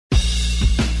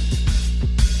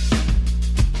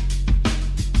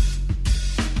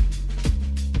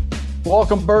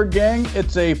Welcome, Bird Gang.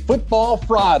 It's a football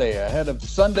Friday ahead of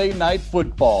Sunday Night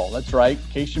Football. That's right. In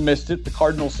case you missed it, the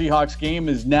Cardinals-Seahawks game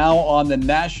is now on the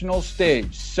national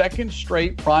stage. Second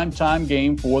straight primetime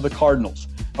game for the Cardinals.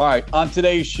 All right, on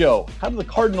today's show, how do the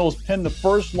Cardinals pin the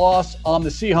first loss on the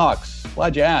Seahawks?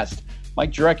 Glad you asked.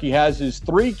 Mike Jurecki has his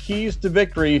 3 keys to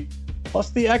victory, plus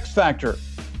the X Factor.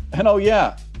 And oh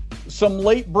yeah, some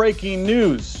late-breaking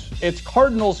news. It's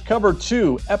Cardinals Cover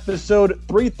 2, episode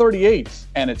 338,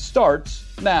 and it starts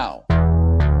now.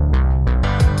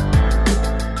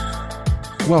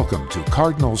 Welcome to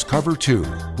Cardinals Cover 2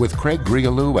 with Craig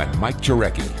Grialou and Mike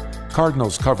Jurecki.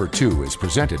 Cardinals Cover 2 is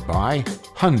presented by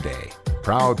Hyundai,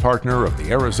 proud partner of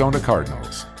the Arizona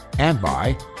Cardinals, and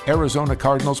by Arizona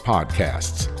Cardinals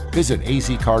Podcasts. Visit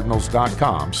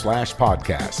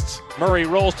azcardinals.com/podcasts. Murray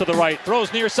rolls to the right,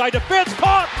 throws near side to Fitz,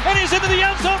 caught, and he's into the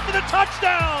end zone for the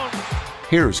touchdown.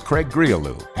 Here's Craig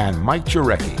Grialou and Mike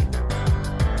Jurecki.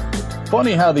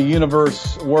 Funny how the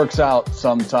universe works out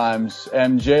sometimes,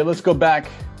 MJ. Let's go back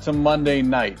to Monday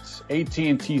night.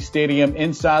 AT&T Stadium,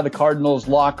 inside the Cardinals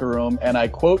locker room, and I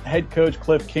quote head coach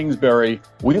Cliff Kingsbury,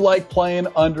 "We like playing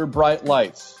under bright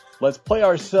lights. Let's play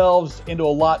ourselves into a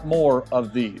lot more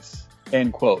of these,"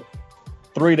 end quote.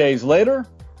 3 days later,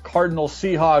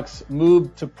 Cardinals-Seahawks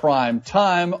moved to prime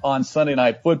time on Sunday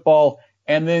Night Football,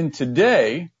 and then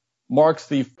today marks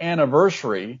the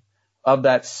anniversary of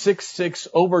that 6-6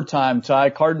 overtime tie,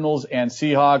 Cardinals and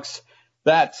Seahawks.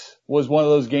 That was one of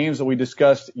those games that we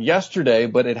discussed yesterday,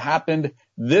 but it happened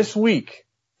this week,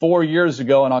 4 years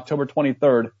ago on October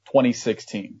 23rd,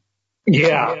 2016.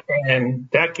 Yeah, and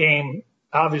that game,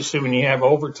 obviously when you have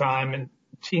overtime and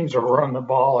teams are running the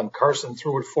ball, and Carson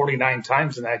threw it 49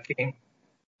 times in that game.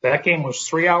 That game was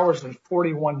 3 hours and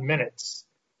 41 minutes.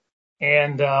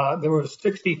 And there was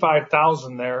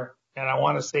 65,000 there, and I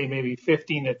want to say maybe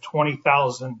 15 to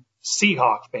 20,000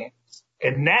 Seahawk fans.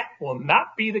 And that will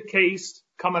not be the case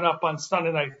coming up on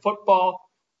Sunday Night Football.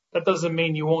 That doesn't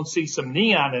mean you won't see some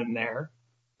neon in there,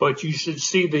 but you should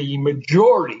see the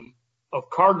majority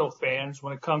of Cardinal fans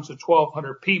when it comes to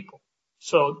 1,200 people.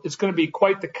 So it's going to be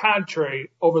quite the contrary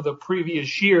over the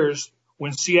previous years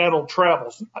when Seattle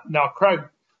travels. Now, Craig,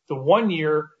 the 1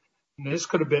 year, and this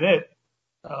could have been it,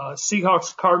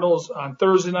 Seahawks Cardinals on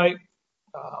Thursday night,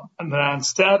 and then on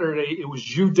Saturday it was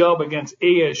UW against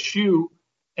ASU,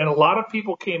 and a lot of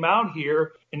people came out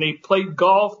here and they played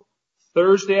golf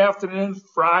Thursday afternoon,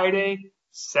 Friday,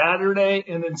 Saturday,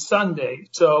 and then Sunday.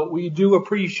 So we do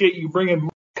appreciate you bringing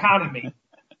more economy.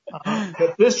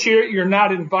 But this year you're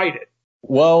not invited.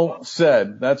 Well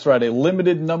said. That's right. A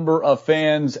limited number of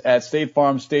fans at State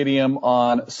Farm Stadium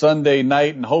on Sunday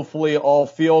night, and hopefully all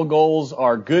field goals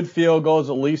are good field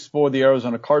goals, at least for the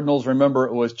Arizona Cardinals. Remember,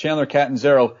 it was Chandler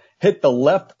Catanzaro hit the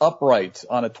left upright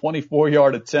on a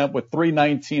 24-yard attempt with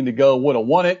 3:19 to go, would have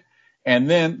won it. And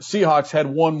then Seahawks had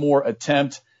one more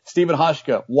attempt. Stephen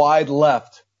Hauschka wide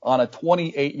left on a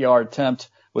 28-yard attempt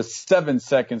with 7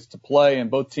 seconds to play, and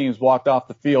both teams walked off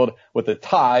the field with a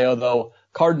tie, although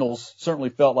Cardinals certainly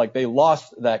felt like they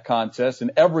lost that contest,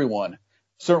 and everyone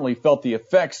certainly felt the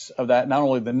effects of that, not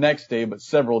only the next day, but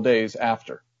several days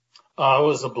after. It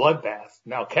was a bloodbath.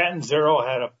 Now, Catanzaro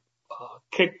had a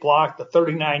kick block, the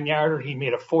 39-yarder. He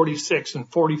made a 46 and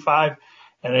 45.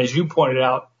 And as you pointed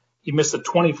out, he missed a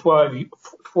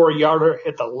 24-yarder,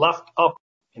 hit the left up.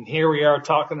 And here we are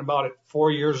talking about it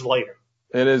 4 years later.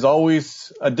 It is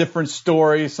always a different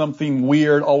story. Something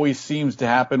weird always seems to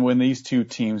happen when these two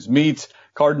teams meet.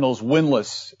 Cardinals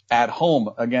winless at home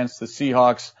against the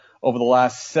Seahawks over the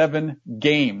last 7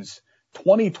 games.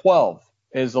 2012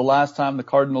 is the last time the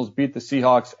Cardinals beat the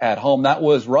Seahawks at home. That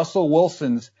was Russell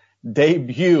Wilson's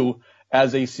debut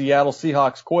as a Seattle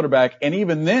Seahawks quarterback. And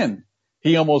even then,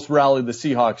 he almost rallied the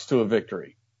Seahawks to a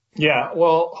victory. Yeah,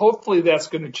 well, hopefully that's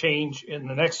going to change in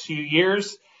the next few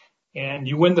years. And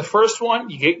you win the first one,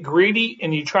 you get greedy,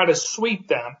 and you try to sweep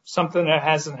them, something that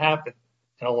hasn't happened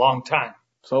in a long time.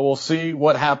 So we'll see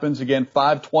what happens. Again,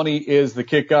 5:20 is the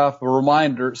kickoff. A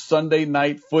reminder, Sunday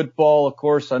Night Football. Of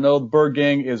course, I know the Bird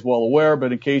Gang is well aware,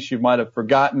 but in case you might have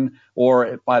forgotten or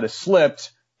it might have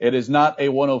slipped, it is not a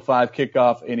 1:05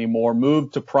 kickoff anymore.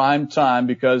 Moved to prime time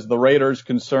because the Raiders'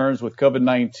 concerns with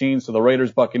COVID-19. So the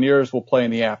Raiders-Buccaneers will play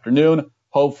in the afternoon,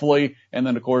 hopefully. And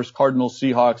then, of course,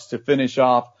 Cardinals-Seahawks to finish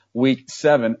off Week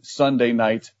 7 Sunday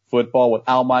Night Football with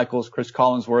Al Michaels, Chris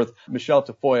Collinsworth, Michelle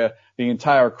Tafoya, the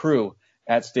entire crew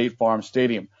at State Farm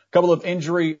Stadium. A couple of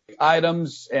injury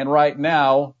items, and right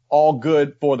now, all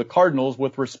good for the Cardinals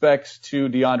with respects to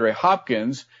DeAndre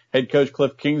Hopkins. Head coach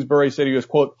Cliff Kingsbury said he was,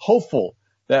 quote, hopeful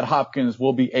that Hopkins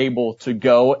will be able to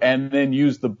go and then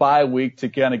use the bye week to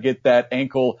kind of get that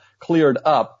ankle cleared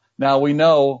up. Now, we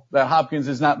know that Hopkins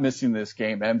is not missing this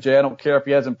game. MJ, I don't care if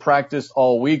he hasn't practiced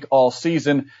all week, all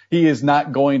season. He is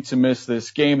not going to miss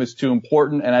this game. It's too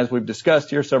important. And as we've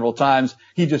discussed here several times,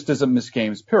 he just doesn't miss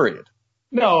games, period.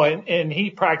 No, and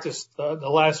he practiced the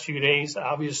last few days.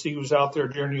 Obviously, he was out there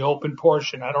during the open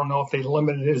portion. I don't know if they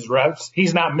limited his reps.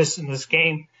 He's not missing this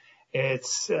game.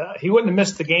 He wouldn't have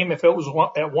missed the game if it was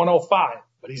at 105,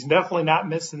 but he's definitely not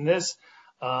missing this.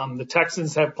 The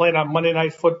Texans have played on Monday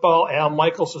Night Football. Al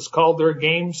Michaels has called their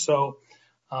game, so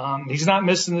he's not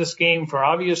missing this game for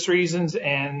obvious reasons.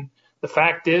 And the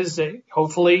fact is that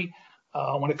hopefully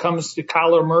when it comes to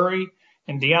Kyler Murray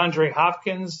and DeAndre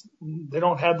Hopkins, they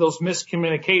don't have those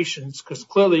miscommunications because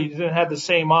clearly they didn't have the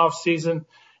same off season.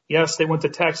 Yes, they went to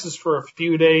Texas for a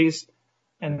few days,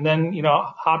 and then,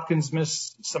 Hopkins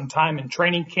missed some time in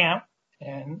training camp.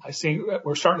 And I see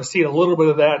we're starting to see a little bit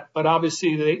of that, but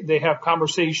obviously they have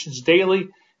conversations daily,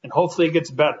 and hopefully it gets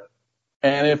better.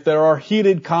 And if there are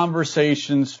heated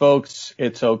conversations, folks,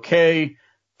 it's okay.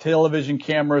 Television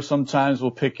cameras sometimes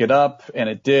will pick it up, and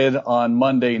it did on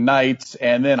Monday night.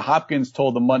 And then Hopkins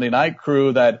told the Monday night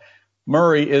crew that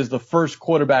Murray is the first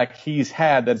quarterback he's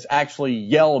had that's actually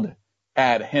yelled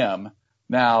at him.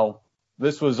 Now,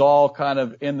 this was all kind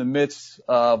of in the midst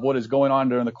of what is going on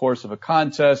during the course of a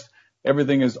contest.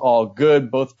 Everything is all good.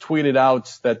 Both tweeted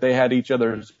out that they had each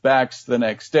other's backs the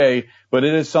next day. But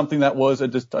it is something that was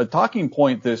a talking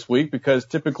point this week because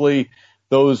typically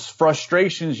those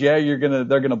frustrations, they're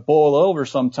going to boil over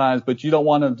sometimes, but you don't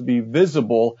want them to be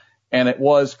visible. And it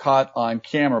was caught on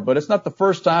camera. But it's not the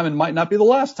first time and might not be the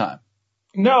last time.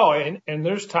 No, and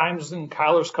there's times when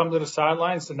Kyler's come to the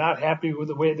sidelines and not happy with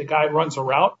the way the guy runs a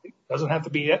route. It doesn't have to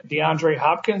be DeAndre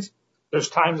Hopkins. There's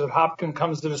times that Hopkins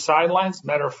comes to the sidelines.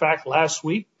 Matter of fact, last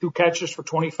week, 2 catches for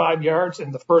 25 yards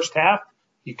in the first half.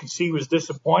 You can see he was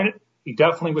disappointed. He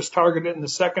definitely was targeted in the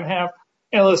second half.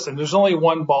 And listen, there's only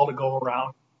one ball to go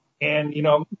around. And,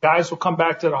 guys will come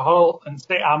back to the huddle and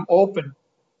say, I'm open.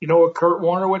 You know what Kurt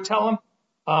Warner would tell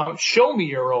him? Show me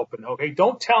you're open, okay?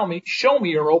 Don't tell me. Show me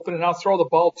you're open, and I'll throw the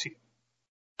ball to you.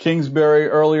 Kingsbury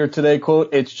earlier today,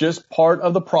 quote, it's just part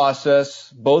of the process.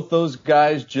 Both those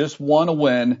guys just want to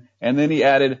win. And then he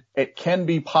added, it can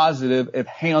be positive if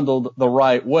handled the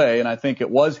right way. And I think it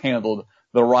was handled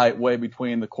the right way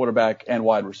between the quarterback and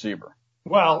wide receiver.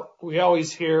 Well, we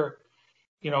always hear,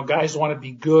 guys want to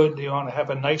be good. They want to have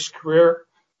a nice career.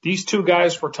 These two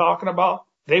guys we're talking about,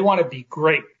 they want to be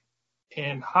great.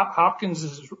 And Hopkins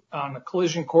is on a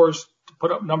collision course to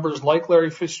put up numbers like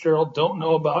Larry Fitzgerald, don't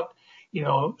know about,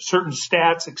 certain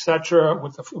stats, et cetera,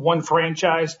 with the one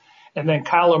franchise. And then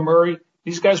Kyler Murray,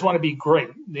 these guys want to be great.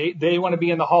 They want to be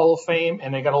in the Hall of Fame,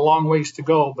 and they got a long ways to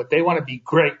go, but they want to be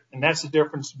great. And that's the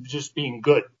difference of just being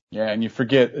good. Yeah, and you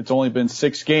forget it's only been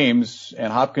 6 games,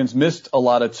 and Hopkins missed a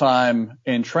lot of time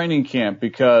in training camp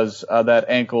because of that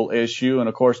ankle issue. And,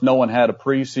 of course, no one had a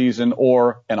preseason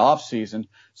or an offseason,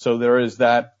 so there is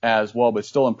that as well. But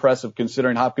still impressive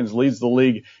considering Hopkins leads the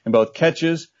league in both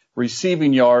catches,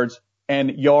 receiving yards,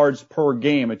 and yards per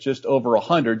game at just over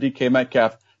 100. DK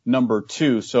Metcalf, number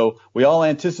 2. So we all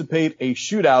anticipate a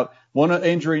shootout. One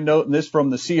injury note, and this from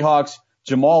the Seahawks,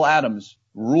 Jamal Adams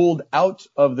ruled out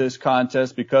of this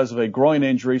contest because of a groin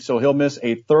injury, so he'll miss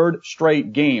a 3rd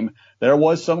straight game. There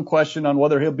was some question on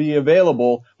whether he'll be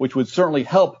available, which would certainly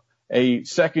help a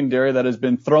secondary that has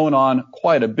been thrown on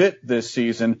quite a bit this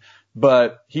season,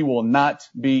 but he will not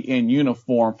be in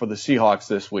uniform for the Seahawks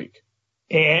this week.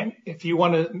 And if you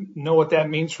want to know what that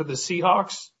means for the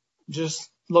Seahawks, just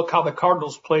look how the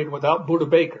Cardinals played without Budda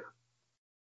Baker.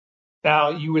 Now,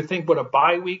 you would think with a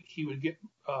bye week he would get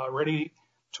ready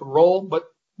to roll, but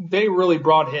they really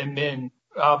brought him in,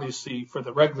 obviously, for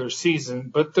the regular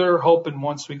season. But they're hoping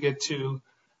once we get to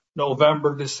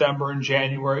November, December, and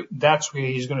January, that's where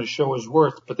he's going to show his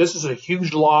worth. But this is a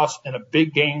huge loss and a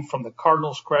big game from the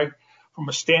Cardinals, Craig, from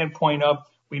a standpoint of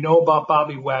we know about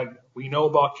Bobby Wagner. We know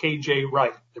about KJ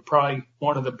Wright. They're probably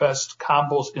one of the best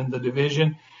combos in the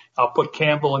division. I'll put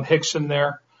Campbell and Hicks in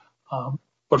there.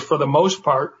 But for the most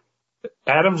part,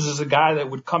 Adams is a guy that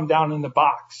would come down in the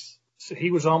box. So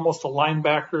he was almost a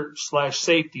linebacker /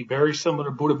 safety, very similar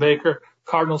to Budda Baker.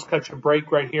 Cardinals catch a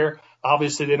break right here.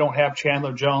 Obviously, they don't have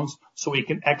Chandler Jones, so we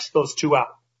can X those two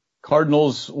out.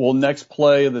 Cardinals will next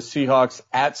play the Seahawks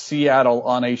at Seattle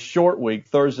on a short week,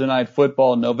 Thursday Night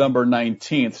Football, November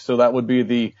 19th. So that would be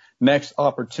the next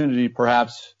opportunity,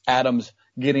 perhaps Adams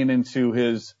getting into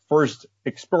his first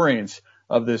experience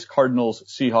of this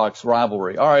Cardinals-Seahawks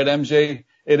rivalry. All right, MJ,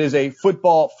 it is a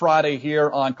Football Friday here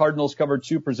on Cardinals Cover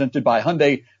 2 presented by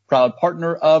Hyundai, proud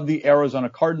partner of the Arizona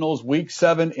Cardinals. Week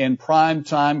 7 in prime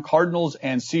time, Cardinals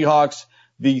and Seahawks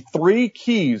the 3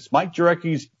 keys, Mike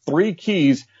Jurecki's 3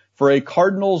 keys for a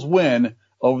Cardinals win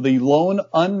over the lone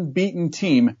unbeaten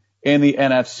team in the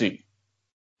NFC.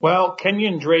 Well,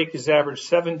 Kenyon Drake has averaged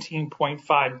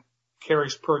 17.5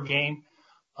 carries per game.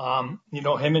 Him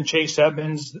and Chase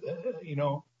Edmonds,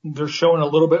 they're showing a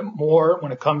little bit more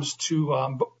when it comes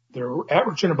to, they're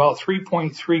averaging about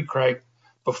 3.3, Craig,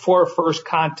 before first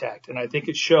contact. And I think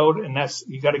it showed, and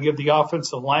you got to give the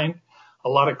offensive line a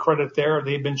lot of credit there.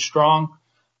 They've been strong.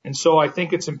 And so I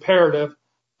think it's imperative,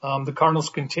 the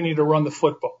Cardinals continue to run the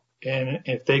football. And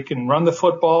if they can run the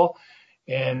football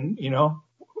and,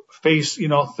 face,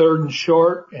 3rd and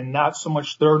short and not so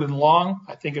much 3rd and long,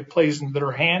 I think it plays into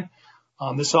their hand.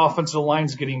 This offensive line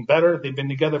is getting better. They've been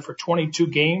together for 22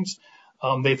 games.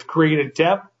 They've created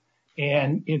depth.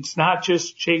 And it's not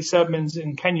just Chase Edmonds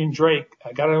and Kenyon Drake.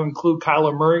 I got to include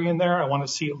Kyler Murray in there. I want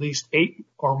to see at least 8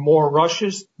 or more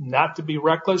rushes, not to be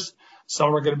reckless.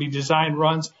 Some are going to be designed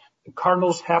runs. The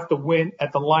Cardinals have to win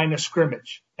at the line of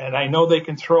scrimmage. And I know they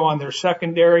can throw on their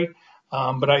secondary,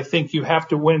 but I think you have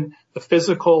to win the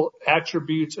physical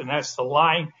attributes, and that's the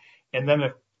line. And then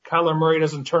if Kyler Murray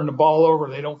doesn't turn the ball over,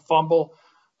 they don't fumble,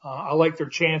 I like their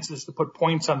chances to put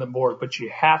points on the board. But you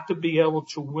have to be able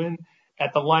to win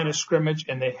at the line of scrimmage,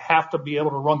 and they have to be able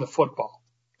to run the football.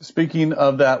 Speaking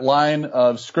of that line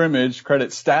of scrimmage, credit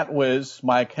StatWiz,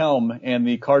 Mike Helm, and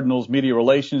the Cardinals Media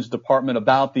Relations Department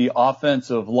about the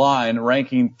offensive line,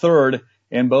 ranking 3rd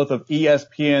in both of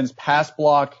ESPN's pass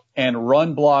block and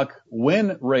run block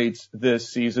win rates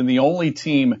this season. The only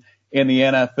team in the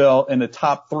NFL in the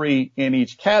top 3 in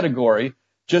each category.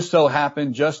 Just so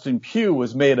happened Justin Pugh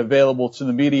was made available to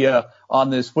the media on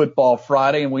this Football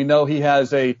Friday, and we know he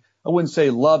has I wouldn't say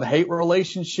love-hate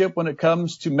relationship when it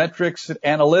comes to metrics and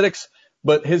analytics,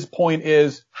 but his point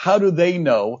is, how do they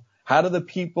know? How do the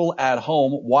people at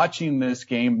home watching this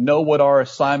game know what our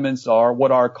assignments are,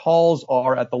 what our calls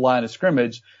are at the line of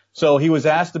scrimmage? So he was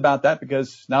asked about that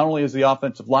because not only is the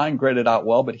offensive line graded out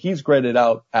well, but he's graded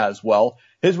out as well.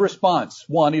 His response,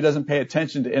 1, he doesn't pay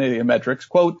attention to any of the metrics.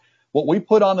 Quote, what we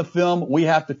put on the film, we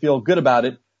have to feel good about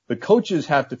it. The coaches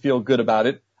have to feel good about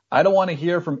it. I don't want to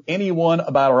hear from anyone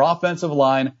about our offensive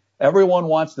line. Everyone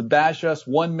wants to bash us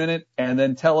 1 minute and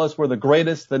then tell us we're the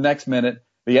greatest the next minute.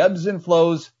 The ebbs and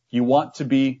flows, you want to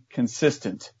be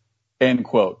consistent, end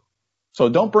quote. So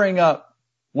don't bring up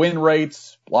win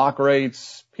rates, block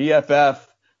rates, PFF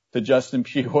to Justin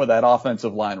Pugh or that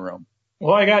offensive line room.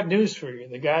 Well, I got news for you.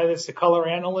 The guy that's the color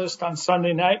analyst on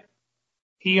Sunday night,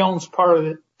 he owns part of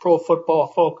the Pro Football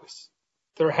Focus.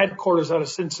 Their headquarters out of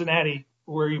Cincinnati,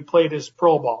 where he played his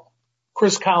pro ball,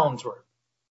 Chris Collinsworth.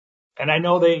 And I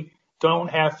know they don't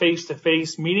have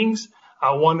face-to-face meetings.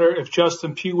 I wonder if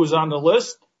Justin Pugh was on the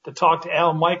list to talk to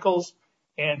Al Michaels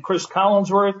and Chris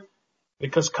Collinsworth,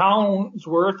 because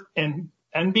Collinsworth and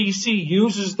NBC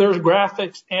uses their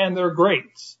graphics and their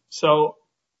grades. So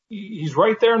he's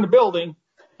right there in the building.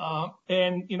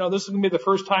 This is going to be the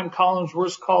first time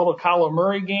Collinsworth's called a Kyler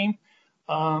Murray game.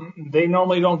 They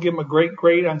normally don't give him a great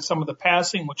grade on some of the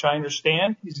passing, which I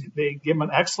understand. They give him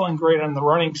an excellent grade on the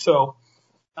running. So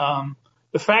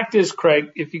the fact is,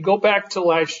 Craig, if you go back to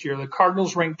last year, the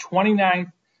Cardinals ranked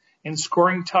 29th in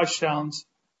scoring touchdowns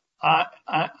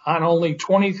on only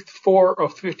 24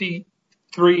 of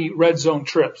 53 red zone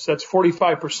trips. That's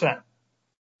 45%.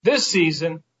 This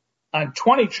season, on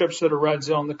 20 trips to the red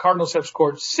zone, the Cardinals have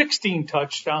scored 16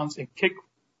 touchdowns and kicked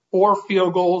 4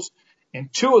 field goals.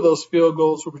 And 2 of those field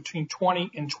goals were between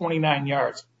 20 and 29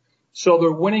 yards. So they're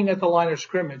winning at the line of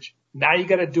scrimmage. Now you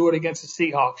got to do it against the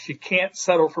Seahawks. You can't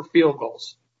settle for field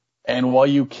goals. And while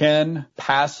you can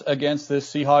pass against this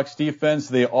Seahawks defense,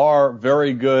 they are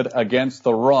very good against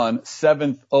the run,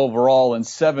 7th overall and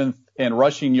 7th in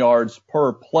rushing yards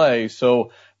per play.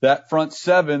 So that front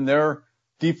 7, their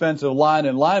defensive line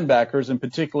and linebackers, in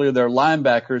particular their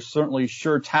linebackers, certainly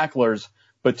sure tacklers.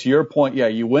 But to your point, yeah,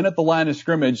 you win at the line of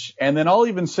scrimmage. And then I'll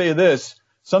even say this,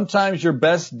 sometimes your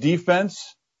best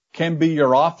defense can be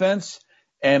your offense.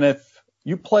 And if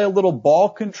you play a little ball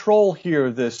control here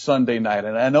this Sunday night,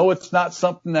 and I know it's not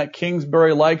something that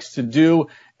Kingsbury likes to do,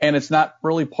 and it's not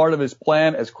really part of his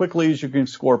plan, as quickly as you can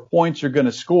score points, you're going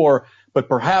to score. But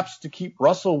perhaps to keep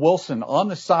Russell Wilson on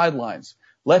the sidelines,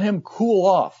 let him cool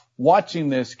off watching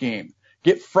this game.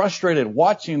 Get frustrated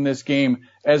watching this game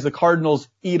as the Cardinals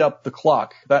eat up the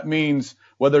clock. That means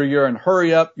whether you're in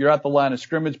hurry up, you're at the line of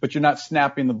scrimmage, but you're not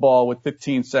snapping the ball with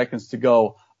 15 seconds to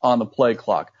go on the play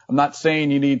clock. I'm not saying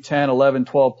you need 10, 11,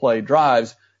 12 play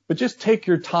drives, but just take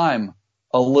your time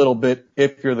a little bit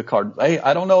if you're the Cardinals. Hey,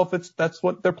 I don't know if that's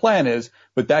what their plan is,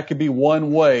 but that could be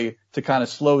one way to kind of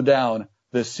slow down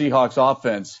the Seahawks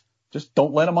offense. Just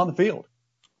don't let them on the field.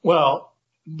 Well,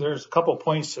 there's a couple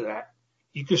points to that.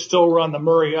 You can still run the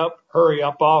hurry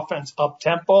up offense, up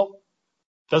tempo.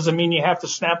 Doesn't mean you have to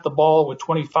snap the ball with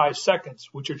 25 seconds.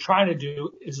 What you're trying to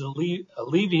do is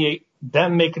alleviate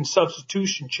them making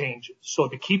substitution changes. So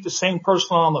to keep the same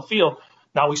personnel on the field,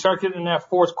 now we start getting in that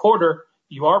fourth quarter,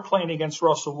 you are playing against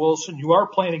Russell Wilson. You are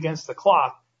playing against the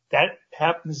clock. That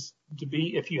happens to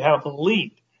be if you have a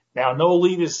lead. Now, no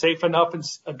lead is safe enough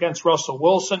against Russell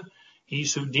Wilson.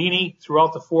 He's Houdini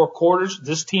throughout the four quarters.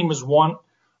 This team has won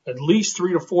at least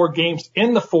 3 to 4 games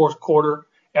in the fourth quarter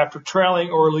after trailing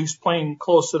or at least playing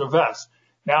close to the vest.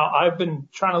 Now, I've been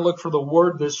trying to look for the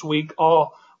word this week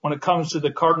when it comes to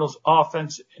the Cardinals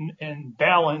offense and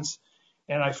balance,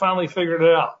 and I finally figured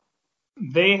it out.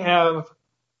 They have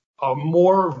a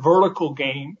more vertical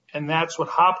game, and that's what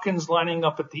Hopkins lining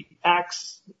up at the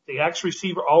X. The X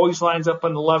receiver always lines up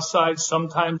on the left side.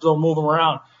 Sometimes they'll move him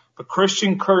around. But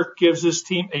Christian Kirk gives this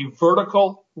team a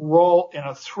vertical role and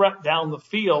a threat down the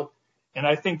field, and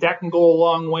I think that can go a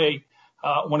long way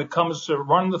when it comes to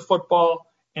running the football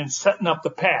and setting up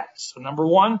the pass. So number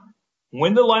one,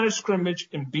 win the line of scrimmage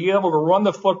and be able to run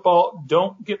the football.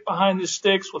 Don't get behind the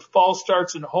sticks with false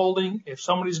starts and holding. If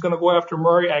somebody's going to go after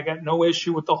Murray, I got no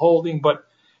issue with the holding, but,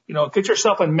 get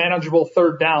yourself in manageable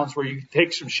third downs where you can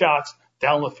take some shots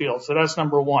down the field. So that's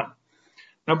number one.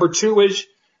 Number two is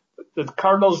the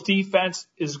Cardinals defense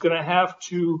is going to have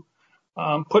to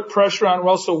put pressure on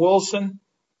Russell Wilson.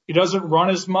 He doesn't run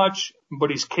as much, but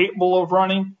he's capable of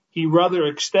running. He'd rather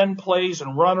extend plays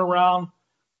and run around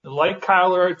like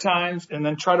Kyler at times, and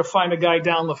then try to find a guy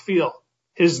down the field.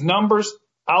 His numbers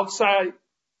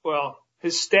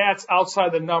his stats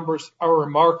outside the numbers are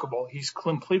remarkable. He's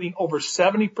completing over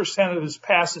 70% of his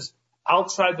passes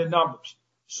outside the numbers.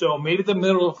 So maybe the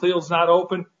middle of the field's not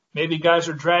open. Maybe guys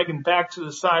are dragging back to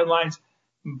the sidelines,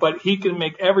 but he can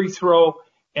make every throw,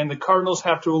 and the Cardinals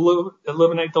have to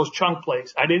eliminate those chunk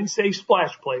plays. I didn't say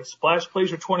splash plays. Splash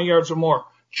plays are 20 yards or more.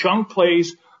 Chunk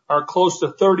plays are close to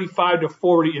 35 to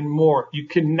 40 and more. You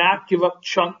cannot give up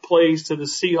chunk plays to the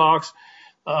Seahawks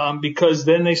because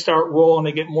then they start rolling,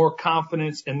 they get more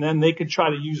confidence, and then they can try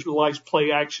to utilize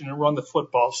play action and run the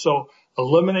football. So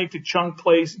eliminate the chunk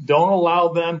plays. Don't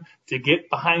allow them to get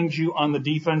behind you on the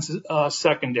defensive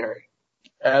secondary.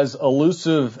 As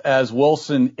elusive as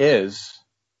Wilson is,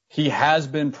 he has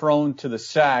been prone to the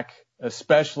sack,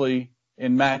 especially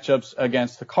in matchups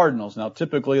against the Cardinals. Now,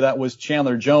 typically that was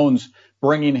Chandler Jones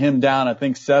bringing him down, I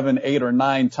think 7, 8, or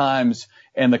 9 times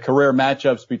in the career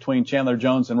matchups between Chandler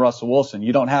Jones and Russell Wilson.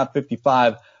 You don't have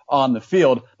 55 on the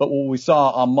field, but what we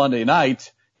saw on Monday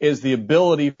night is the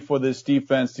ability for this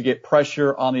defense to get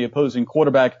pressure on the opposing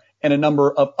quarterback in a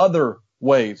number of other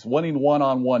ways, winning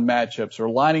one-on-one matchups or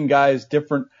lining guys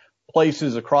different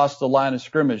places across the line of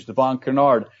scrimmage. Devon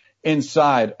Kennard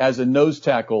inside as a nose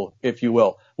tackle, if you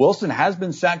will. Wilson has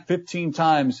been sacked 15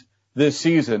 times this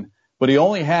season, but he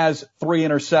only has 3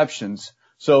 interceptions.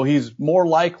 So he's more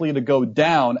likely to go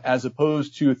down as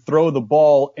opposed to throw the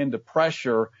ball into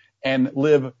pressure and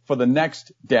live for the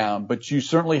next down. But you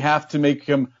certainly have to make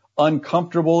him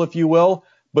uncomfortable, if you will,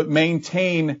 but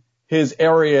maintain his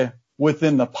area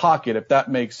within the pocket, if that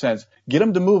makes sense. Get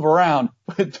him to move around,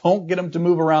 but don't get him to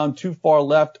move around too far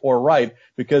left or right,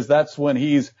 because that's when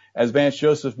he's, as Vance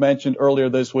Joseph mentioned earlier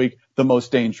this week, the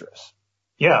most dangerous.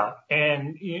 Yeah,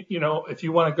 and, if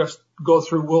you want to go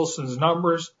through Wilson's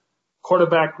numbers,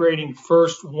 quarterback rating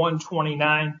first,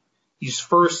 129. He's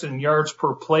first in yards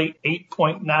per play,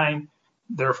 8.9.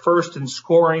 They're first in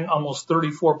scoring, almost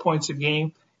 34 points a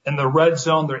game. In the red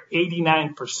zone, they're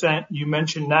 89%. You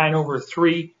mentioned 9 over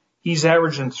 3. He's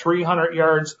averaging 300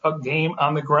 yards a game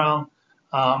on the ground.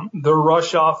 Their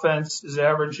rush offense is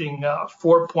averaging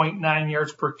 4.9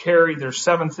 yards per carry. They're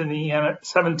 17th in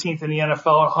the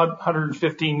NFL,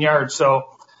 115 yards.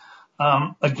 So,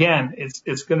 again,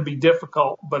 it's going to be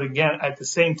difficult. But, again, at the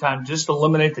same time, just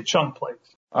eliminate the chunk plays.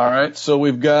 All right, so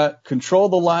we've got control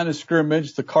the line of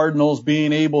scrimmage, the Cardinals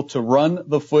being able to run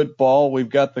the football. We've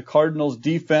got the Cardinals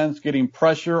defense getting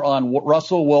pressure on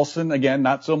Russell Wilson. Again,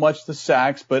 not so much the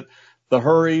sacks, but the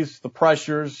hurries, the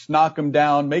pressures, knock him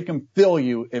down, make him feel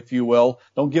you, if you will.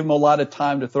 Don't give him a lot of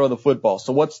time to throw the football.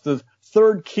 So what's the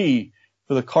third key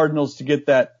for the Cardinals to get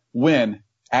that win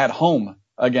at home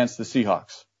against the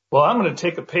Seahawks? Well, I'm going to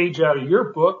take a page out of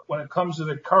your book when it comes to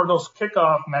the Cardinals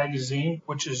Kickoff magazine,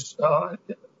 which is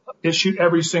issued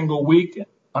every single week.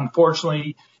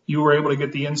 Unfortunately, you were able to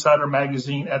get the Insider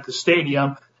magazine at the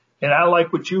stadium, and I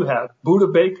like what you have.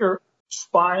 Budda Baker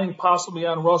spying possibly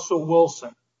on Russell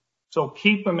Wilson. So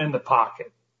keep him in the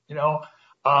pocket.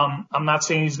 I'm not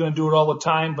saying he's going to do it all the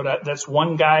time, but that's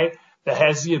one guy that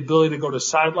has the ability to go to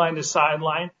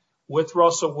sideline with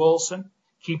Russell Wilson.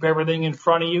 keep everything in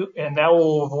front of you, and that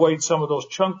will avoid some of those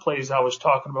chunk plays I was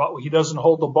talking about where he doesn't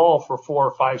hold the ball for 4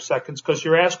 or 5 seconds because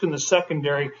you're asking the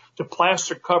secondary to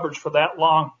plaster coverage for that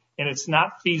long, and it's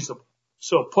not feasible.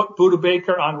 So put Budda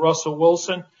Baker on Russell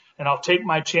Wilson, and I'll take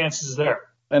my chances there.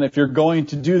 And if you're going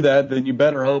to do that, then you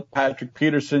better hope Patrick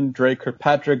Peterson, Drake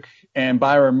Kirkpatrick, and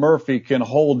Byron Murphy can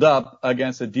hold up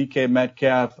against a DK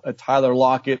Metcalf, a Tyler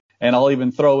Lockett, and I'll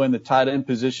even throw in the tight end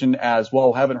position as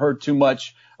well. Haven't heard too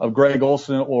much of Greg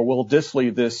Olsen or Will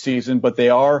Dissly this season, but they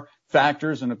are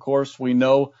factors. And of course, we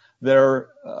know their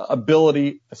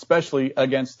ability, especially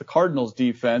against the Cardinals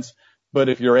defense. But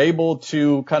if you're able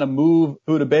to kind of move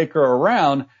Budda Baker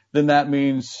around, then that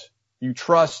means you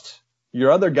trust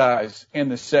your other guys in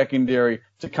the secondary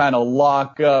to kind of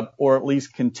lock up or at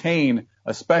least contain,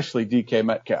 especially DK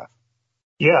Metcalf.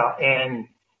 Yeah, and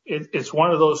it's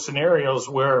one of those scenarios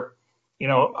where, you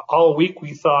know, all week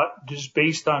we thought just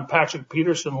based on Patrick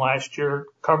Peterson last year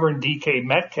covering DK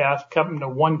Metcalf, coming to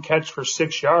 1 catch for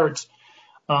 6 yards.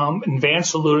 And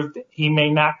Vance alluded that he may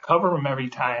not cover him every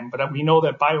time, but we know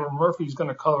that Byron Murphy is going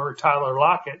to cover Tyler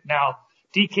Lockett. Now,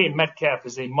 DK Metcalf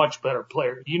is a much better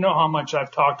player. You know how much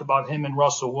I've talked about him and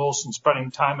Russell Wilson spending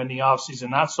time in the offseason,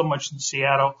 not so much in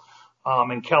Seattle,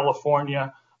 in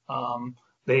California.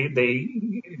 They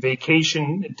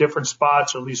vacation at different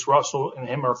spots, or at least Russell and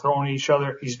him are throwing each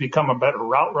other. He's become a better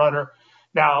route runner.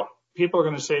 Now, people are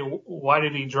going to say, why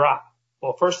did he drop?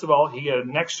 Well, first of all, he had a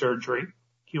neck surgery.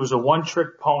 He was a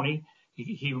one-trick pony.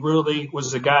 He really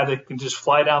was a guy that can just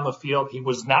fly down the field. He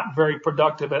was not very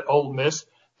productive at Ole Miss.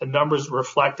 The numbers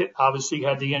reflect it. Obviously, he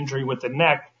had the injury with the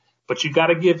neck, but you got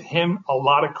to give him a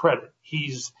lot of credit.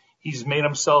 He's made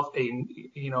himself a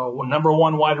number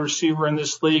 1 wide receiver in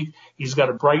this league. He's got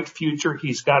a bright future.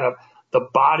 He's got the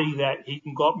body that he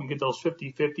can go up and get those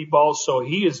 50-50 balls. So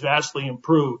he is vastly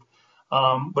improved.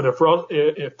 But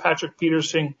if Patrick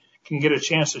Peterson can get a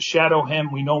chance to shadow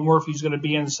him, we know Murphy's going to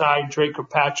be inside. Drake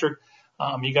Kirkpatrick.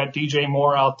 You got DJ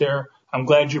Moore out there. I'm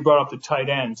glad you brought up the tight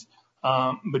ends.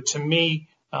 But to me,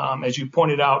 as you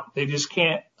pointed out, they just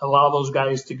can't allow those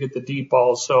guys to get the deep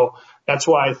balls. So that's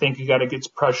why I think you got to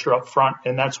get pressure up front,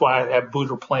 and that's why I have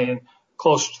Budda playing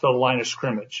closer to the line of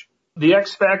scrimmage. The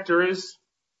X factor is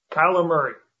Kyler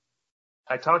Murray.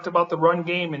 I talked about the run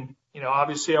game, and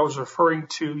obviously I was referring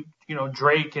to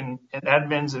Drake and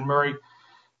Edmonds and Murray.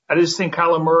 I just think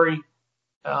Kyler Murray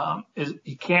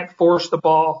he can't force the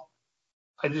ball.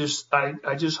 I just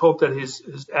hope that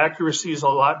his accuracy is a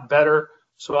lot better.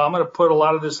 So I'm going to put a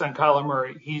lot of this on Kyler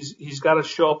Murray. He's got to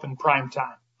show up in prime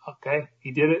time. Okay.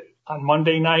 He did it on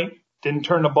Monday night. Didn't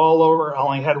turn the ball over.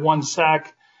 Only had 1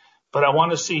 sack, but I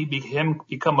want to see him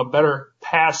become a better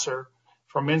passer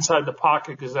from inside the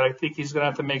pocket because I think he's going to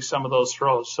have to make some of those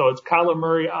throws. So it's Kyler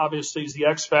Murray, obviously, is the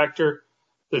X factor,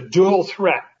 the dual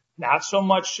threat, not so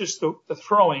much just the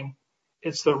throwing,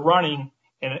 it's the running.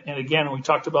 And again, we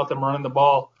talked about them running the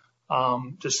ball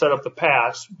to set up the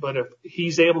pass. But if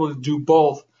he's able to do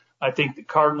both, I think the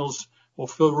Cardinals will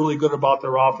feel really good about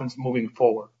their offense moving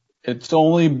forward. It's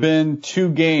only been 2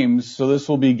 games, so this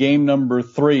will be game number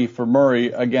 3 for Murray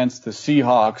against the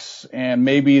Seahawks. And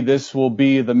maybe this will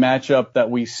be the matchup that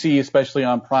we see, especially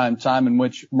on prime time, in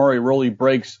which Murray really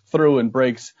breaks through and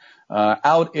breaks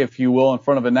out, if you will, in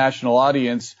front of a national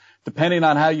audience. Depending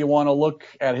on how you want to look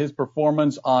at his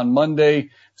performance on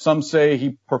Monday, some say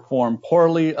he performed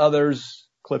poorly. Others,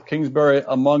 Cliff Kingsbury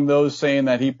among those, saying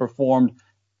that he performed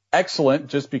excellent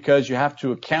just because you have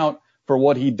to account for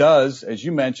what he does, as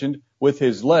you mentioned, with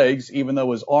his legs, even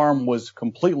though his arm was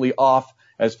completely off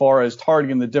as far as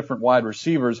targeting the different wide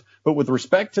receivers. But with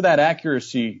respect to that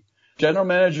accuracy, General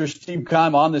Manager Steve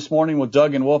Keim on This Morning with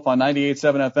Doug and Wolf on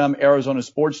 98.7 FM, Arizona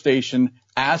Sports Station,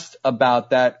 asked about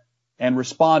that and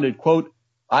responded, quote,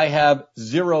 "I have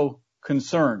 0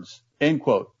 concerns," end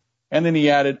quote. And then he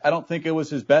added, "I don't think it was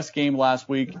his best game last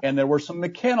week, and there were some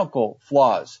mechanical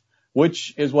flaws,"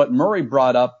 which is what Murray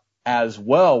brought up as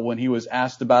well when he was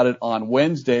asked about it on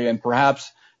Wednesday, and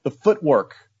perhaps the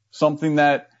footwork, something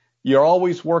that you're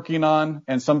always working on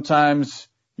and sometimes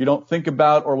you don't think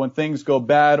about, or when things go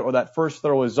bad or that first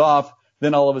throw is off,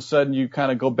 then all of a sudden you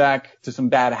kind of go back to some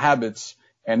bad habits.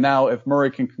 And now if Murray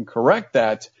can correct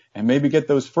that and maybe get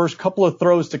those first couple of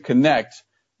throws to connect,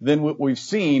 then what we've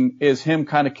seen is him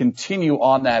kind of continue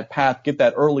on that path, get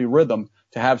that early rhythm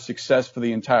to have success for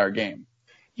the entire game.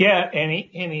 Yeah, and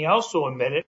he also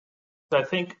admitted, I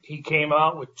think he came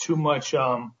out with too much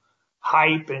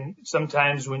hype, and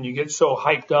sometimes when you get so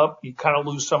hyped up, you kind of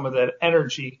lose some of that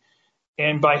energy.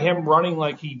 And by him running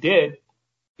like he did,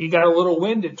 he got a little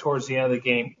winded towards the end of the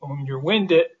game. When you're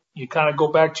winded, you kind of go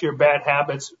back to your bad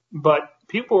habits. But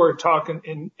people were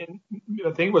talking,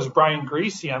 I think it was Brian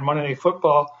Greasy on Monday Night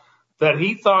Football, that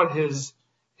he thought his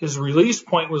release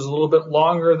point was a little bit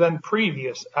longer than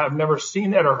previous. I've never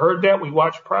seen that or heard that. We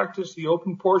watch practice, the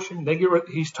open portion.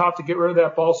 He's taught to get rid of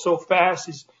that ball so fast.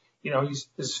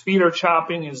 His feet are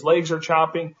chopping, his legs are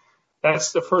chopping.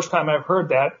 That's the first time I've heard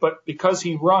that. But because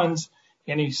he runs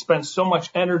and he spends so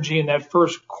much energy in that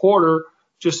first quarter,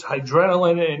 just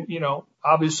adrenaline and,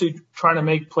 obviously trying to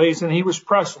make plays, and he was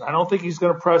pressing. I don't think he's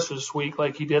going to press this week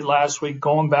like he did last week,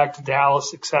 going back to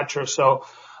Dallas, etc. So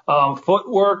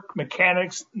footwork,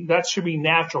 mechanics, that should be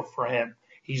natural for him.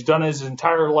 He's done his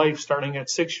entire life starting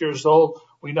at 6 years old.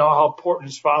 We know how important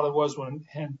his father was when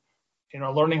him,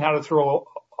 learning how to throw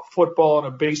a football and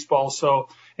a baseball. So,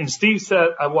 and Steve said,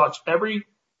 I watched every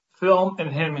film in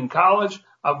him in college.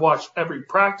 I've watched every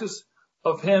practice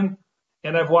of him,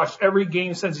 and I've watched every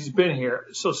game since he's been here.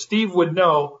 So Steve would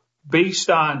know, based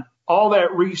on all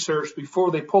that research before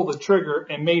they pulled the trigger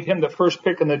and made him the first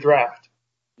pick in the draft.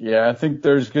 Yeah, I think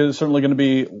there's certainly going to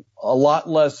be a lot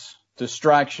less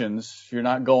distractions. You're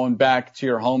not going back to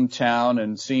your hometown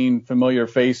and seeing familiar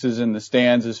faces in the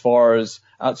stands as far as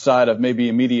outside of maybe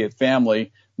immediate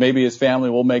family. Maybe his family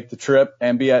will make the trip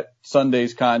and be at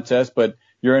Sunday's contest, but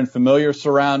you're in familiar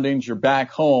surroundings, you're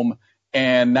back home,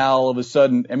 and now all of a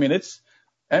sudden,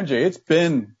 it's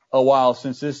been a while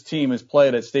since this team has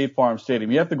played at State Farm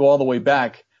Stadium. You have to go all the way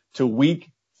back to week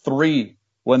 3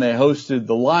 when they hosted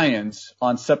the Lions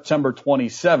on September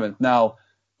 27th. Now,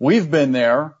 we've been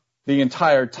there the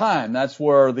entire time. That's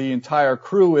where the entire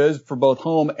crew is for both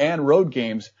home and road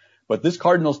games. But this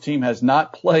Cardinals team has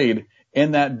not played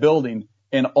in that building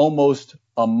in almost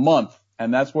a month.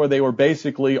 And that's where they were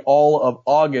basically all of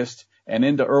August and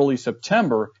into early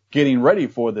September getting ready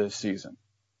for this season.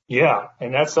 Yeah,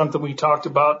 and that's something we talked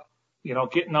about,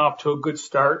 getting off to a good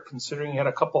start, considering you had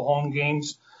a couple home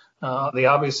games. They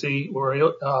obviously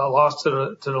were lost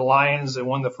to the Lions. They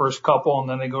won the first couple, and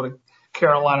then they go to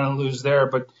Carolina and lose there.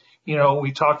 But,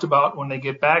 we talked about when they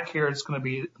get back here, it's going to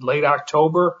be late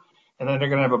October, and then they're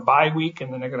going to have a bye week,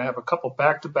 and then they're going to have a couple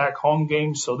back-to-back home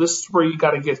games. So this is where you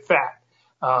got to get fat.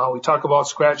 We talk about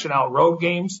scratching out road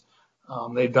games.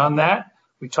 They've done that.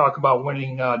 We talk about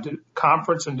winning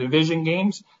conference and division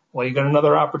games. Well, you got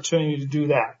another opportunity to do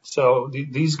that. So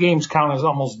these games count as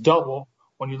almost double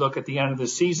when you look at the end of the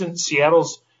season.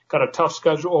 Seattle's got a tough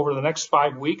schedule over the next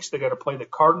 5 weeks. They got to play the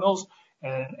Cardinals,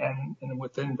 and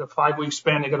within the 5 week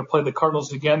span, they got to play the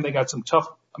Cardinals again. They got some tough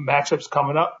matchups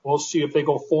coming up. We'll see if they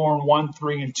go 4-1,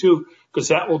 3-2, because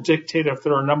that will dictate if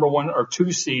they're a number 1 or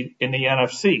 2 seed in the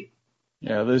NFC.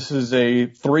 Yeah, this is a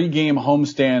 3-game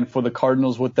homestand for the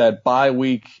Cardinals with that bye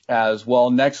week as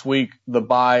well. Next week, the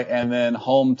bye, and then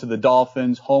home to the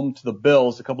Dolphins, home to the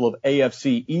Bills, a couple of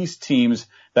AFC East teams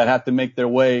that have to make their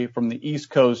way from the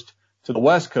East Coast to the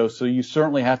West Coast. So you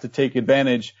certainly have to take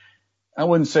advantage. I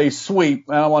wouldn't say sweep.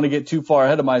 I don't want to get too far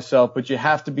ahead of myself, but you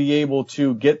have to be able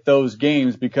to get those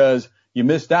games because you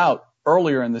missed out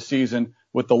earlier in the season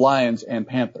with the Lions and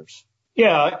Panthers.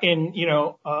 Yeah, and,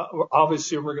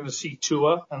 obviously we're going to see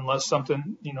Tua unless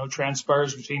something,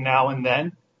 transpires between now and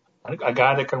then. A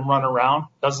guy that can run around,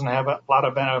 doesn't have a lot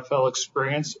of NFL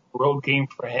experience, road game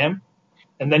for him.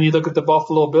 And then you look at the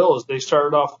Buffalo Bills. They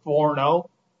started off 4-0,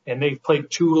 and they've played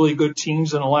 2 really good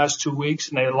teams in the last 2 weeks,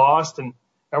 and they lost. And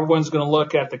everyone's going to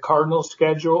look at the Cardinals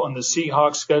schedule and the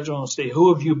Seahawks schedule and say,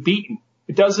 who have you beaten?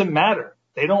 It doesn't matter.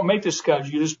 They don't make the schedule.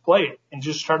 You just play it and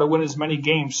just try to win as many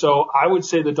games. So I would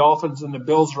say the Dolphins and the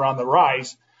Bills are on the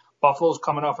rise. Buffalo's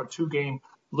coming off a 2-game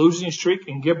losing streak,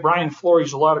 and give Brian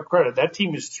Flores a lot of credit. That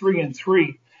team is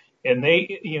 3-3, and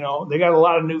they got a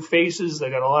lot of new faces. They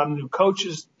got a lot of new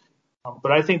coaches,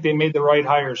 but I think they made the right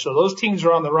hire. So those teams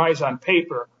are on the rise on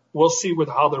paper. We'll see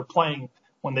how they're playing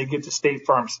when they get to State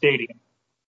Farm Stadium.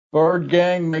 Bird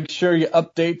Gang, make sure you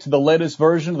update to the latest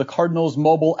version of the Cardinals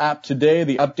mobile app today.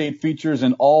 The update features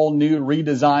an all-new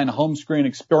redesigned home screen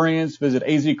experience. Visit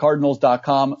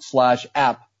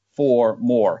azcardinals.com/app for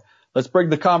more. Let's bring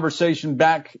the conversation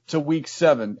back to Week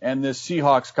 7 and this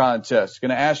Seahawks contest.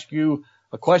 Going to ask you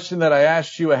a question that I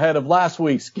asked you ahead of last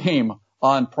week's game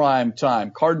on prime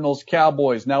time. Cardinals,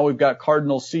 Cowboys. Now we've got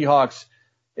Cardinals, Seahawks.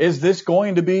 Is this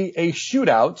going to be a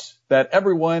shootout that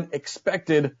everyone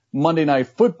expected Monday Night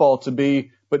Football to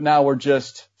be, but now we're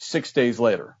just 6 days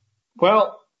later?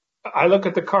 Well, I look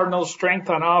at the Cardinals' strength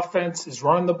on offense is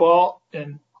running the ball,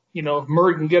 and, if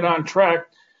Murray can get on track,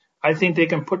 I think they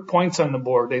can put points on the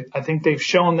board. I think they've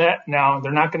shown that. Now,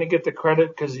 they're not going to get the credit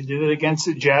because they did it against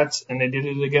the Jets and they did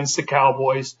it against the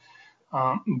Cowboys,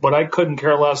 but I couldn't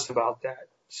care less about that.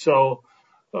 So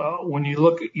when you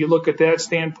look at that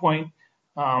standpoint,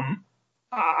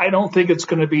 I don't think it's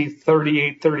going to be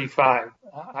 38-35.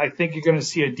 I think you're going to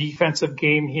see a defensive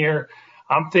game here.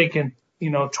 I'm thinking,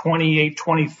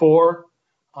 28-24.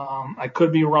 I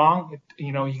could be wrong.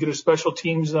 You get a special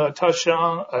teams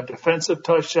touchdown, a defensive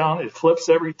touchdown. It flips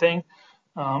everything.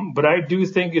 But I do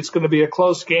think it's going to be a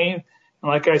close game. And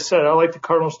like I said, I like the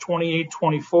Cardinals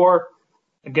 28-24.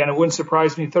 Again, it wouldn't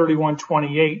surprise me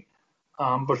 31-28.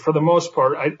 But for the most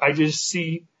part, I just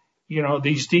see,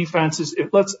 these defenses.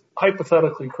 Let's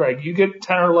hypothetically, Craig, you get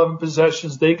 10 or 11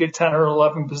 possessions. They get 10 or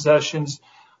 11 possessions.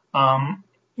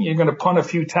 You're going to punt a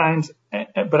few times.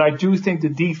 But I do think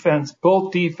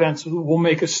both defenses will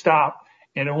make a stop,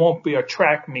 and it won't be a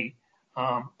track meet.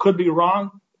 Could be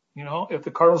wrong. If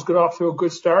the Cardinals get off to a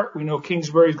good start, we know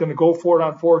Kingsbury's going to go for it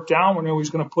on fourth down. We know he's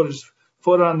going to put his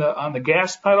foot on the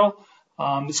gas pedal.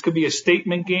 This could be a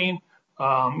statement game.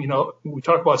 We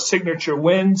talk about signature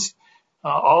wins,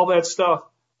 all that stuff.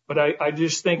 But I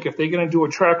just think if they're going to do a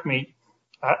track meet,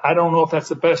 I don't know if that's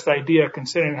the best idea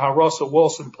considering how Russell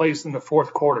Wilson plays in the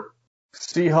fourth quarter.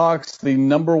 Seahawks, the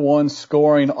number one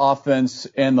scoring offense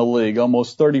in the league,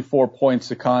 almost 34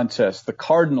 points a contest. The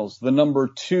Cardinals, the number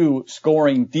two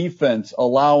scoring defense,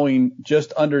 allowing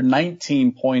just under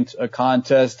 19 points a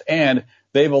contest, and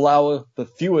they've allowed the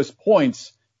fewest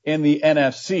points in the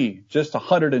NFC, just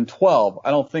 112.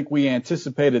 I don't think we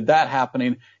anticipated that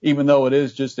happening, even though it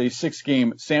is just a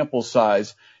 6-game sample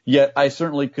size. Yet I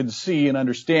certainly could see and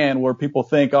understand where people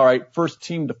think, all right, first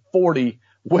team to 40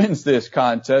 wins this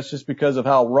contest just because of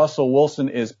how Russell Wilson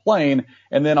is playing.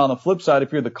 And then on the flip side,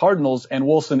 if you're the Cardinals and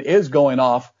Wilson is going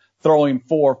off throwing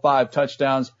 4 or 5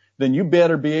 touchdowns, then you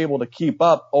better be able to keep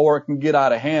up or it can get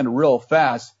out of hand real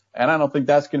fast. And I don't think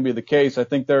that's going to be the case. I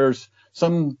think there's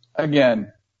some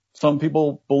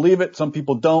people believe it, some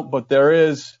people don't, but there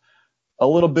is a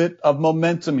little bit of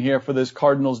momentum here for this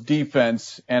Cardinals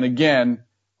defense. And again,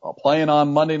 playing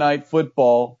on Monday Night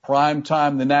Football, prime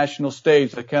time, the national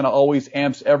stage, that kind of always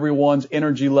amps everyone's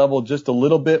energy level just a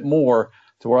little bit more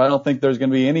to where I don't think there's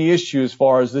going to be any issue as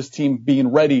far as this team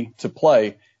being ready to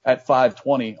play at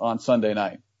 5:20 on Sunday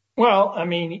night. Well,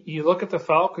 you look at the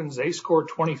Falcons, they scored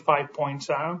 25 points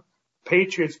on them.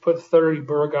 Patriots put 30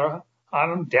 burger on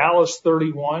them. Dallas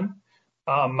 31,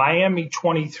 Miami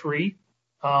 23.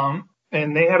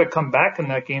 And they had to come back in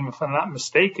that game, if I'm not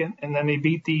mistaken. And then they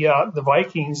beat the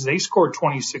Vikings. They scored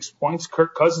 26 points.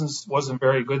 Kirk Cousins wasn't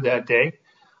very good that day.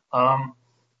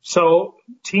 So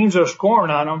teams are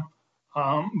scoring on them.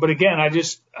 But again, I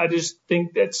just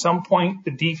think at some point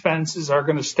the defenses are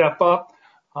going to step up.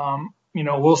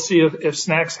 We'll see if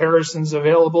Snacks Harrison's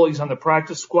available. He's on the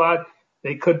practice squad.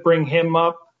 They could bring him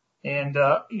up. And,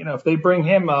 if they bring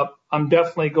him up, I'm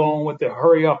definitely going with the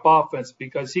hurry up offense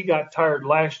because he got tired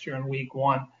last year in week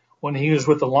 1 when he was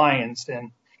with the Lions.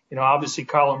 And, obviously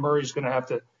Kyler Murray's going to have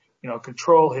to,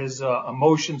 control his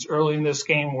emotions early in this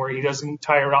game where he doesn't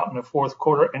tire out in the fourth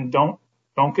quarter. And don't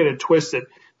get it twisted.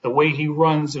 The way he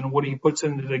runs and what he puts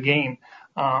into the game,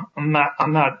 I'm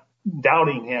not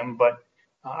doubting him, but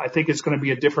I think it's going to be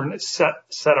a different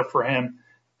setup for him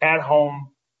at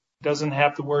home. Doesn't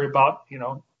have to worry about,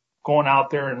 going out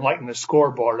there and lighting the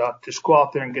scoreboard up. Just go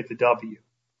out there and get the W.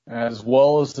 As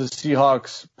well as the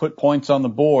Seahawks put points on the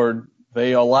board,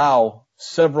 they allow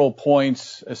several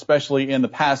points, especially in the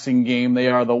passing game. They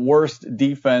are the worst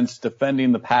defense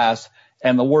defending the pass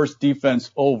and the worst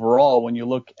defense overall when you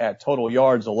look at total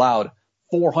yards allowed.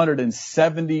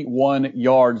 471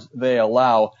 yards they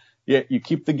allow. Yet you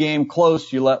keep the game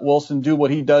close. You let Wilson do what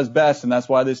he does best, and that's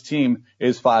why this team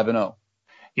is 5-0.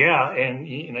 Yeah, and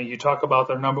you talk about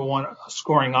their number one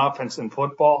scoring offense in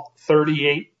football,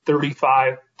 38,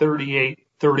 35, 38,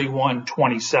 31,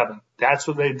 27. That's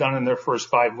what they've done in their first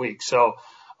 5 weeks. So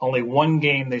only one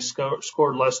game they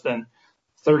scored less than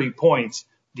 30 points.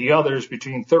 The others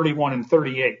between 31 and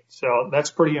 38. So that's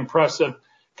pretty impressive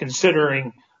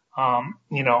considering,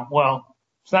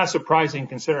 it's not surprising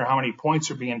considering how many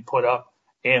points are being put up.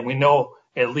 And we know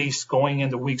at least going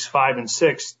into weeks 5 and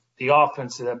 6, the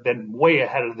offenses have been way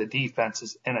ahead of the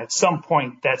defenses, and at some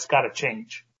point that's got to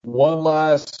change. One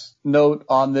last note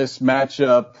on this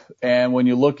matchup, and when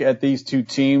you look at these two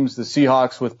teams, the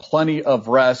Seahawks with plenty of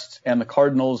rest and the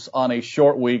Cardinals on a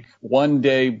short week, 1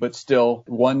 day, but still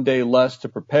 1 day less to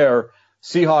prepare.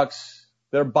 Seahawks,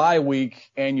 their bye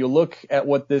week, and you look at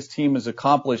what this team has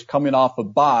accomplished coming off a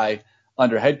bye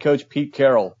under head coach Pete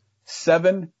Carroll,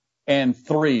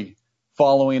 7-3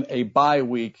 following a bye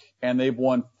week, and they've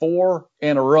won 4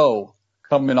 in a row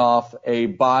coming off a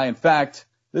bye. In fact,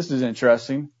 this is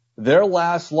interesting. Their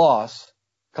last loss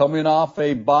coming off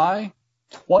a bye,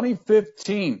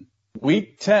 2015,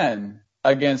 week 10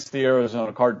 against the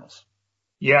Arizona Cardinals.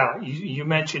 Yeah, you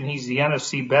mentioned he's the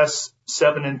NFC best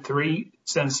 7-3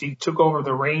 since he took over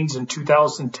the reins in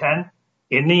 2010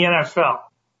 in the NFL.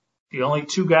 The only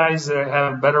two guys that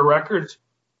have better records,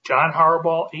 John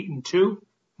Harbaugh 8-2,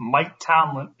 Mike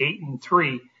Tomlin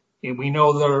 8-3, and we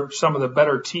know they're some of the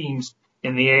better teams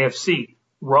in the AFC.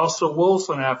 Russell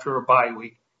Wilson after a bye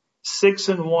week,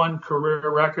 6-1 career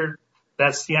record.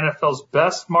 That's the NFL's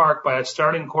best mark by a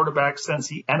starting quarterback since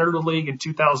he entered the league in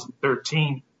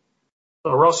 2013.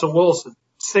 So Russell Wilson,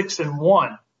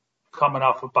 6-1, coming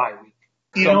off a bye week.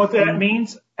 You know what that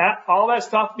means? All that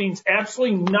stuff means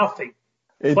absolutely nothing.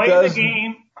 Play the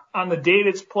game on the date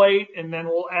it's played, and then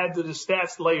we'll add to the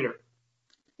stats later.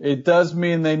 It does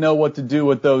mean they know what to do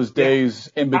with those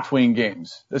days in between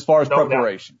games as far as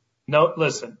preparation. No,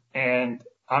 listen, and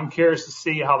I'm curious to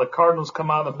see how the Cardinals come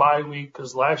out of the bye week,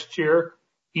 because last year,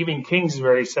 even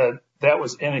Kingsbury said that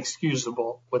was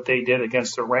inexcusable what they did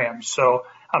against the Rams. So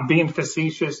I'm being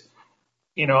facetious.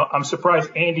 You know, I'm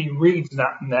surprised Andy Reid's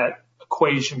not in that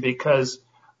equation, because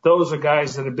those are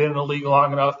guys that have been in the league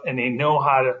long enough and they know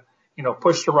how to, you know,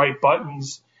 push the right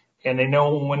buttons, and they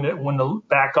know when to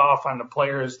back off on the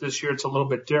players. This year it's a little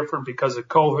bit different because of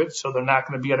COVID, so they're not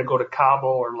going to be able to go to Cabo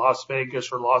or Las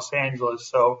Vegas or Los Angeles.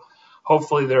 So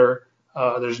hopefully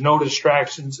there's no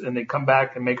distractions and they come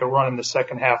back and make a run in the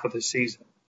second half of the season.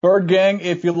 Bird Gang,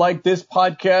 if you like this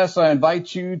podcast, I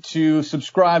invite you to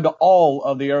subscribe to all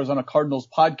of the Arizona Cardinals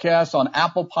podcasts on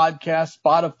Apple Podcasts,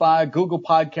 Spotify, Google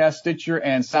Podcasts, Stitcher,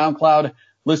 and SoundCloud.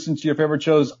 Listen to your favorite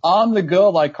shows on the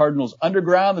go, like Cardinals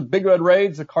Underground, the Big Red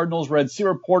Raids, the Cardinals Red Sea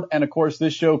Report, and, of course,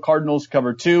 this show, Cardinals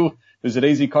Cover 2. Visit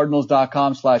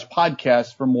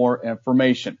azcardinals.com/podcast for more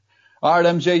information. All right,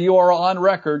 MJ, you are on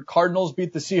record. Cardinals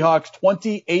beat the Seahawks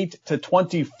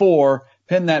 28-24.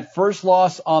 Pin that first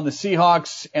loss on the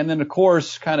Seahawks, and then, of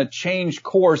course, kind of change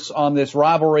course on this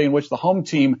rivalry in which the home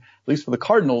team, at least for the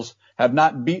Cardinals, have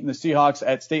not beaten the Seahawks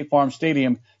at State Farm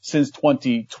Stadium since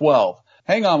 2012.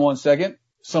 Hang on one second.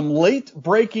 Some late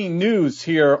breaking news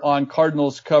here on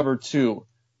Cardinals Cover 2.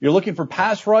 You're looking for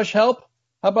pass rush help?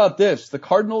 How about this? The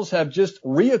Cardinals have just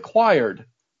reacquired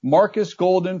Marcus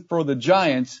Golden for the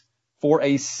Giants for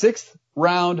a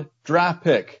 6th-round draft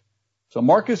pick. So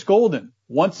Marcus Golden,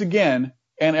 once again,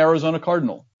 an Arizona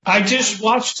Cardinal. I just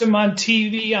watched him on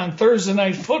TV on Thursday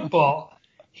Night Football.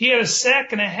 He had a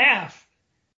sack and a half.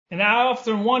 And I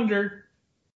often wondered,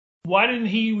 why didn't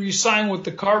he re-sign with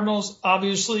the Cardinals?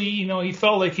 Obviously, you know, he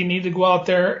felt like he needed to go out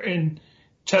there and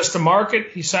test the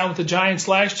market. He signed with the Giants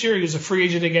last year. He was a free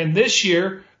agent again this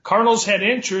year. Cardinals had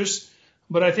interest,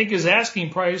 but I think his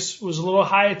asking price was a little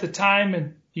high at the time,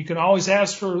 and you can always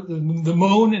ask for the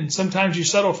moon, and sometimes you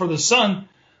settle for the sun.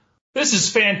 This is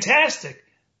fantastic.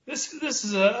 This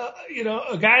is a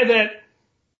guy that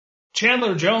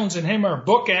Chandler Jones and him are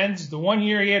bookends. The 1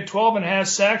 year he had 12.5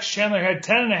 sacks. Chandler had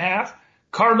 10.5.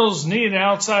 Cardinals needed an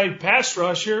outside pass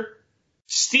rusher.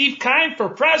 Steve Keim for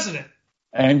president.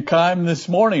 And Keim this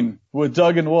morning with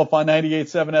Doug and Wolf on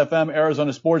 98.7 FM,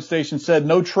 Arizona sports station, said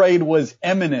no trade was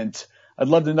imminent. I'd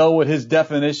love to know what his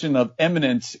definition of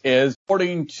imminent is.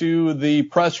 According to the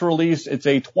press release, it's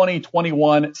a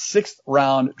 2021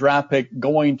 6th-round draft pick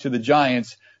going to the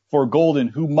Giants for Golden,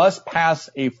 who must pass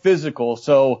a physical.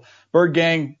 So, Bird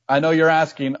Gang, I know you're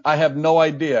asking. I have no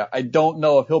idea. I don't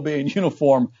know if he'll be in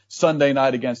uniform Sunday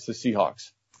night against the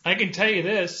Seahawks. I can tell you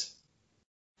this.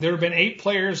 There have been 8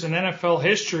 players in NFL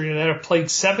history that have played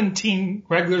 17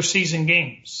 regular season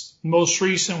games. Most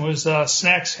recent was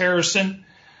Snacks Harrison.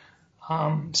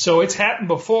 So it's happened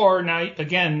before. Now,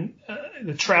 again,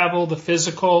 the travel, the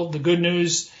physical, the good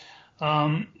news,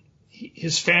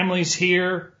 his family's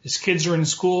here. His kids are in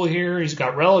school here. He's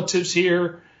got relatives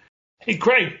here. Hey,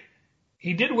 Craig,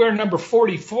 he did wear number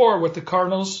 44 with the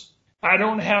Cardinals. I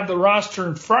don't have the roster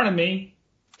in front of me.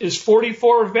 Is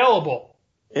 44 available?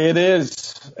 It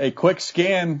is. A quick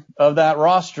scan of that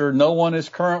roster. No one is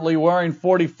currently wearing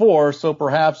 44, so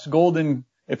perhaps Golden,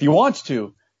 if he wants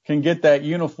to, can get that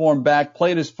uniform back.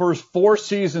 Played his first 4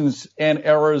 seasons in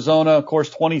Arizona. Of course,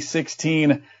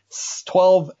 2016,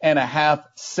 12.5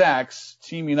 sacks,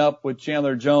 teaming up with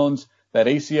Chandler Jones, that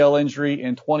ACL injury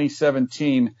in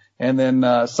 2017, and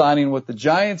then signing with the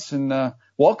Giants. And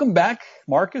welcome back,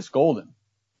 Marcus Golden.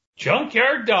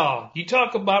 Junkyard Dog. You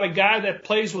talk about a guy that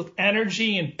plays with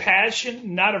energy and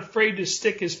passion, not afraid to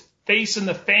stick his face in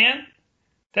the fan.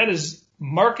 That is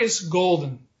Marcus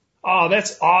Golden. Oh,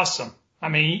 that's awesome. I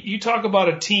mean, you talk about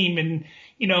a team, and,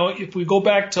 you know, if we go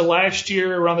back to last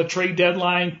year around the trade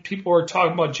deadline, people were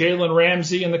talking about Jalen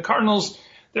Ramsey, and the Cardinals,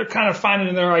 they're kind of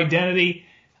finding their identity.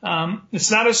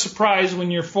 It's not a surprise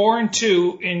when you're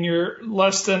 4-2 and you're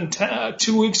less than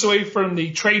 2 weeks away from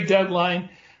the trade deadline.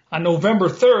 on November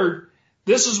 3rd,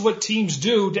 this is what teams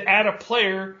do to add a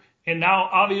player. And now,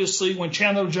 obviously, when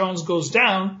Chandler Jones goes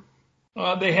down,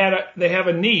 they have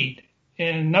a need.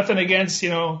 And nothing against,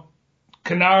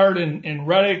 Kennard and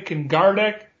Reddick and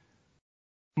Gardeck.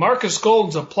 Marcus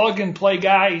Golden's a plug-and-play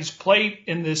guy. He's played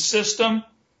in this system.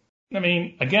 I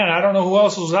mean, again, I don't know who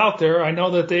else was out there. I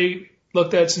know that they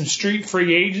looked at some street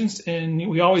free agents, and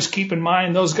we always keep in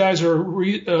mind those guys are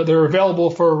they're available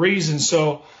for a reason.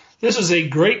 So this is a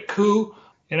great coup,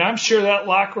 and I'm sure that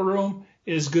locker room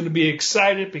is going to be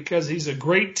excited because he's a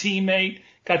great teammate,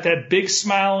 got that big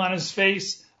smile on his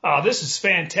face. This is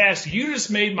fantastic. You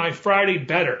just made my Friday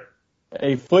better.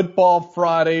 A football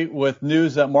Friday with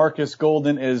news that Marcus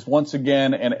Golden is once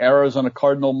again an Arizona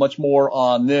Cardinal. Much more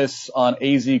on this on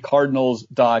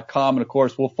azcardinals.com. And, of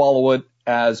course, we'll follow it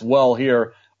as well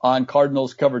here on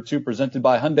Cardinals Cover 2, presented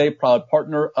by Hyundai, proud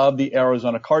partner of the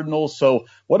Arizona Cardinals. So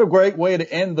what a great way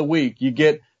to end the week. You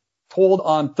get told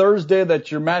on Thursday that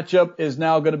your matchup is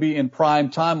now going to be in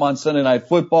prime time on Sunday Night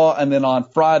Football. And then on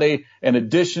Friday, in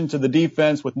addition to the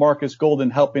defense with Marcus Golden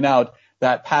helping out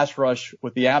that pass rush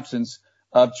with the absence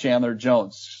of Chandler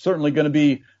Jones. Certainly going to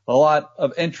be a lot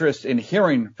of interest in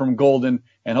hearing from Golden,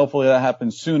 and hopefully that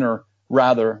happens sooner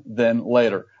rather than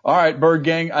later. All right, Bird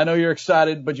Gang, I know you're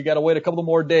excited, but you got to wait a couple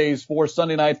more days for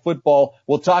Sunday Night Football.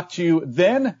 We'll talk to you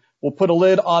then. We'll put a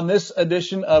lid on this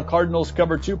edition of Cardinals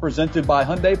Cover 2, presented by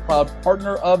Hyundai, proud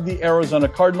partner of the Arizona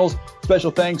Cardinals.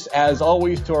 Special thanks, as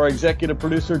always, to our executive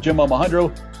producer, Jim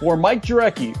Alejandro. For Mike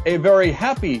Jurecki, a very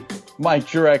happy Mike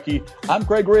Jurecki, I'm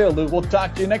Craig Riolu. We'll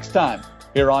talk to you next time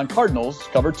here on Cardinals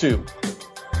Cover 2.